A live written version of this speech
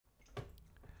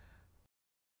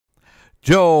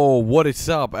Yo, what is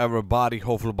up, everybody?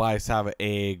 Hopefully, you guys have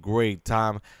a great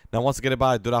time. Now, once again,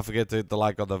 everybody, do not forget to hit the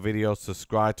like on the video,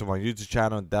 subscribe to my YouTube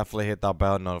channel, and definitely hit that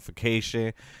bell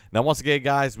notification. Now, once again,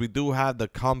 guys, we do have the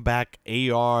Combat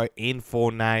AR in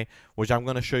Fortnite, which I'm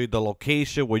going to show you the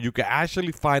location where you can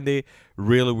actually find it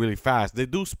really fast. They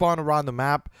do spawn around the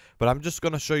map, but I'm just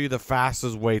going to show you the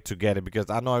fastest way to get it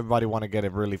because I know everybody want to get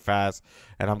it really fast,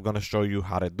 and I'm going to show you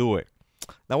how to do it.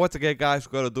 Now, once again, guys,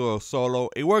 we're going to do a solo.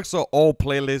 It works on all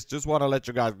playlists. Just want to let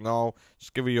you guys know.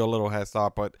 Just giving you a little head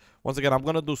start. But once again, I'm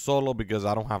going to do solo because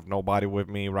I don't have nobody with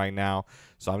me right now.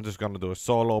 So I'm just going to do a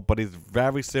solo. But it's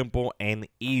very simple and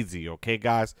easy. Okay,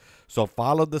 guys? So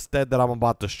follow the step that I'm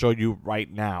about to show you right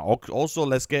now. Also,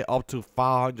 let's get up to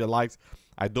 500 likes.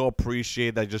 I do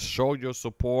appreciate that. Just show your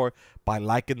support by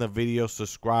liking the video,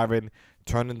 subscribing,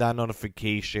 turning that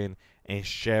notification, and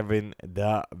sharing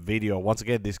the video. Once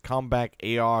again, this Combat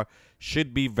AR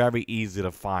should be very easy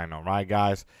to find. All right,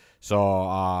 guys.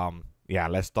 So yeah,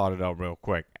 let's start it up real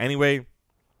quick. Anyway,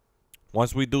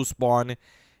 once we do spawn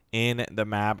in the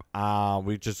map,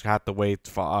 we just have to wait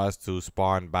for us to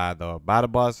spawn by the battle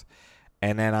bus,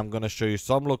 and then I'm gonna show you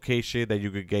some location that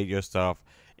you could get yourself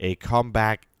a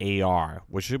Combat AR,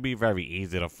 which should be very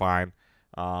easy to find.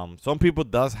 Some people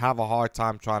does have a hard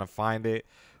time trying to find it,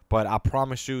 but I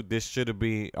promise you this shouldn't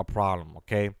be a problem.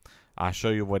 Okay, I'll show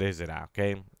you what is it at.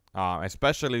 Okay,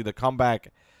 especially the Combat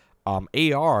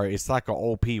AR, it's like an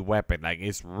OP weapon. Like,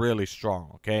 it's really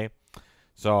strong. Okay,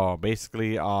 so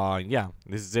basically, yeah,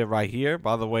 this is it right here.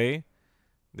 By the way,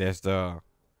 there's the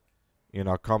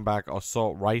Combat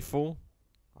Assault Rifle.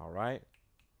 All right,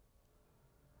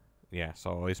 yeah,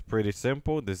 so it's pretty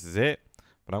simple. This is it,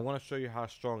 but I'm gonna show you how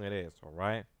strong it is. All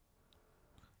right.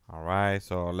 All right,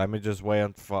 so let me just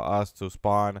wait for us to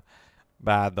spawn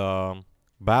by the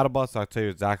battle bus. I'll tell you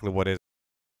exactly what it is.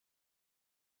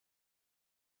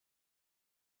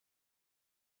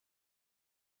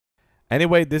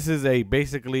 Anyway, this is a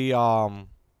basically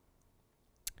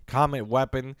comet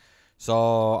weapon.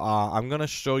 So I'm gonna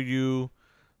show you,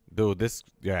 dude. This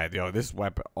this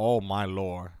weapon. Oh my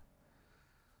lord.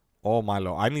 Oh my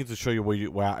lord. I need to show you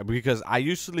because I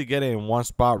usually get it in one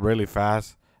spot really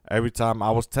fast. Every time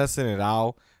I was testing it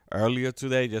out earlier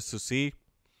today just to see,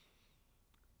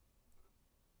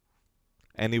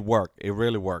 and it worked. It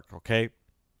really worked. Okay,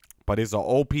 but it's an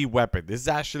OP weapon. This is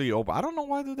actually OP. I don't know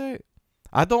why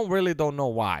I don't know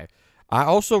why. I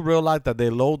also realized that they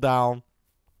low down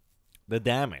the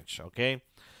damage. Okay,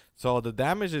 so the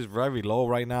damage is very low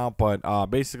right now, but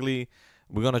basically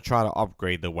we're gonna try to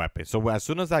upgrade the weapon. So as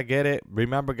soon as I get it,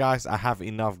 remember, guys, I have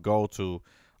enough gold to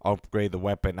upgrade the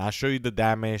weapon. I'll show you the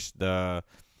damage, the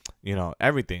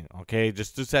everything. Okay,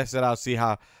 just to test it out, see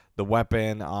how the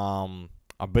weapon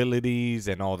abilities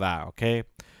and all that. Okay,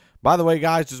 by the way,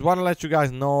 guys, just want to let you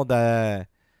guys know that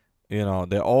they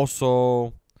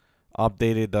also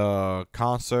updated the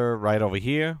concert right over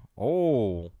here.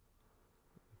 Oh,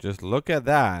 just look at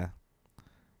that.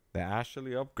 They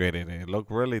actually upgraded it. It look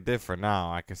really different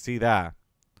now. I can see that.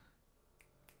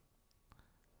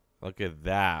 Look at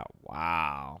that.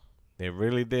 Wow. They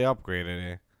really did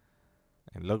upgraded it.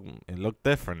 It looked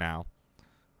different now.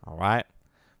 All right.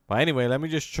 But anyway, let me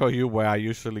just show you where I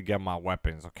usually get my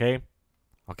weapons, okay?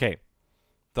 Okay.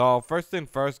 So first thing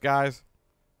first, guys,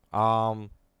 to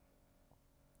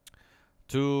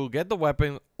get the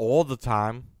weapon all the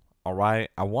time, all right,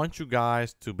 I want you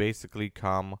guys to basically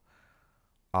come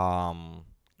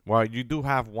well, you do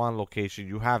have one location.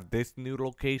 You have this new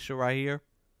location right here.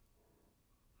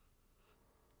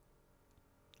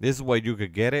 This is where you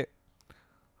could get it.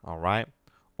 All right.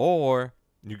 Or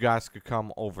you guys could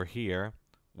come over here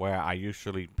where I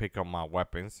usually pick up my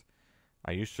weapons.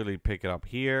 I usually pick it up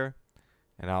here,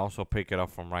 and I also pick it up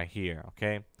from right here.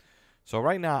 Okay. So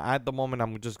right now, at the moment,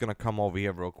 I'm just going to come over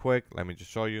here real quick. Let me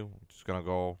just show you. I'm just going to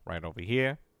go right over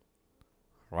here.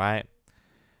 Right.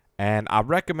 And I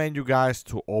recommend you guys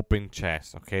to open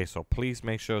chests. Okay. So please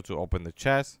make sure to open the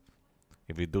chest.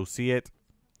 If you do see it,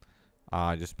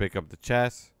 just pick up the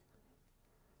chest.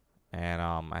 And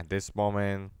at this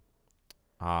moment,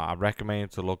 I recommend you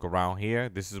to look around here.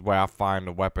 This is where I find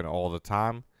the weapon all the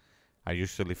time. I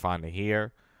usually find it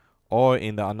here or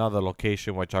in another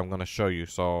location, which I'm going to show you.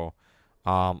 So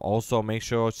also make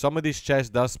sure some of these chests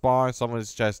does spawn, some of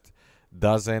these chests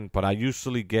doesn't, but I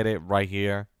usually get it right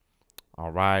here.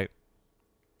 All right.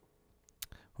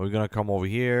 We're going to come over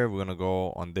here. We're going to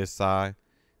go on this side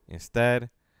instead.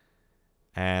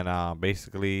 And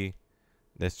basically,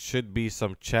 there should be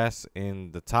some chests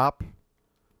in the top.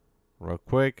 Real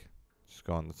quick. Just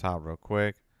go on the top real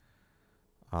quick.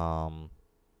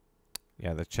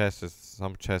 Yeah, the chest is,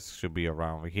 some chests should be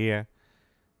around here.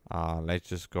 Let's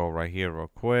just go right here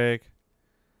real quick.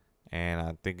 And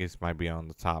I think this might be on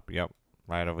the top. Yep,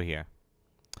 right over here.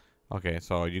 Okay,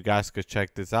 so you guys could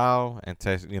check this out and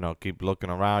test, keep looking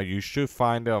around. You should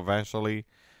find it eventually.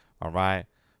 All right.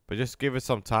 But just give it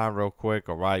some time real quick.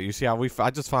 All right. You see how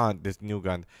I just found this new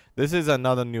gun. This is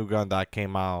another new gun that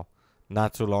came out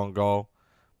not too long ago.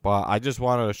 But I just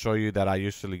wanted to show you that I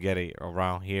usually get it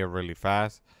around here really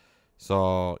fast.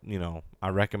 So, I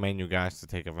recommend you guys to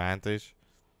take advantage.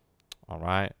 All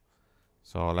right.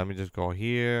 So let me just go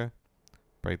here.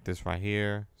 Break this right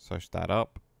here. Search that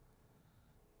up.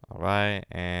 All right.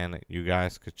 And you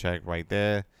guys could check right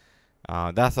there.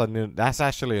 That's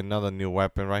actually another new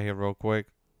weapon right here real quick.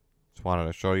 Just wanted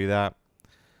to show you that.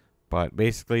 But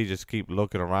basically just keep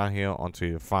looking around here until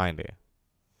you find it.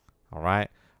 All right.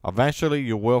 Eventually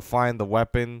you will find the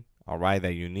weapon, all right,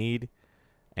 that you need.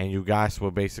 And you guys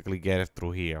will basically get it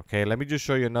through here. Okay. Let me just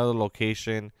show you another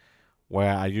location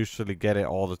where I usually get it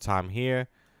all the time here.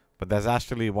 But that's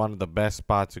actually one of the best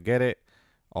spots to get it.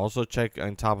 Also check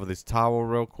on top of this tower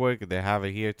real quick. They have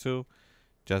it here too.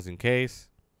 Just in case.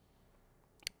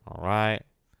 All right.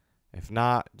 If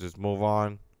not, just move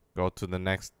on. Go to the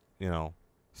next,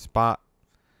 spot.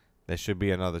 There should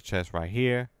be another chest right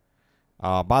here.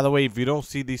 By the way, if you don't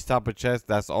see these type of chests,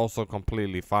 that's also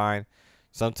completely fine.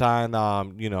 Sometimes,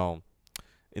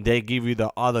 they give you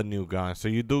the other new gun. So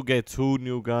you do get 2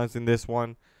 new guns in this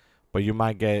one, but you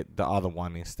might get the other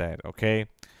one instead. Okay.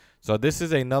 So this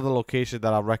is another location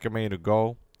that I recommend you to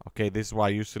go. Okay. This is where I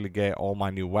usually get all my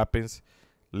new weapons.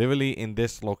 Literally in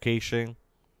this location.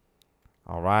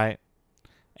 All right.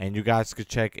 And you guys could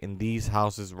check in these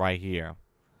houses right here.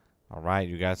 All right.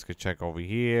 You guys could check over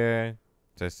here.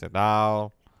 Test it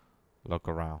out. Look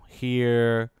around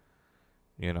here.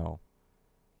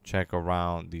 Check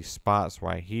around these spots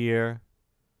right here.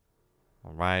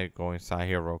 All right. Go inside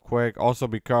here real quick. Also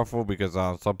be careful because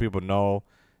some people know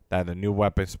that the new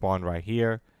weapon spawned right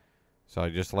here. So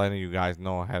just letting you guys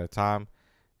know ahead of time.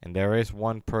 And there is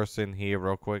one person here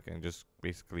real quick. And just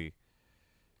basically,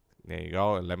 there you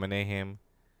go. Eliminate him.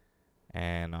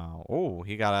 And, oh,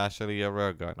 he got actually a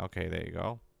rare gun. Okay, there you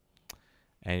go.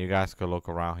 And you guys could look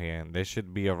around here. And they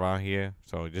should be around here.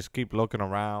 So just keep looking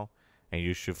around. And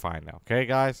you should find them. Okay,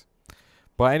 guys?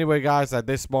 But anyway, guys, at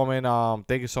this moment,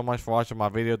 thank you so much for watching my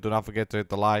video. Do not forget to hit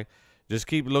the like. Just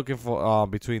keep looking for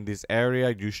between this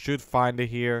area. You should find it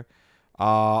here.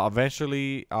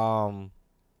 Eventually,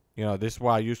 this is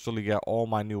where I usually get all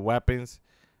my new weapons.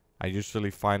 I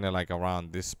usually find it like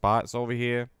around this spots over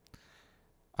here.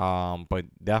 But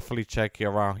definitely check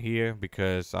here around here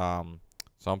because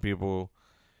some people,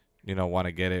 want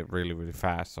to get it really, really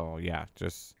fast. So yeah,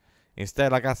 just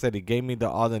instead, like I said, it gave me the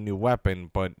other new weapon,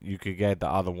 but you could get the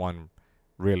other one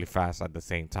really fast at the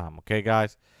same time. Okay,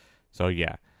 guys? So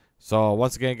yeah. So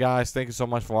once again, guys, thank you so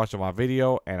much for watching my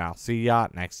video, and I'll see ya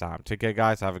next time. Take care,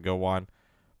 guys. Have a good one.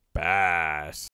 Bass.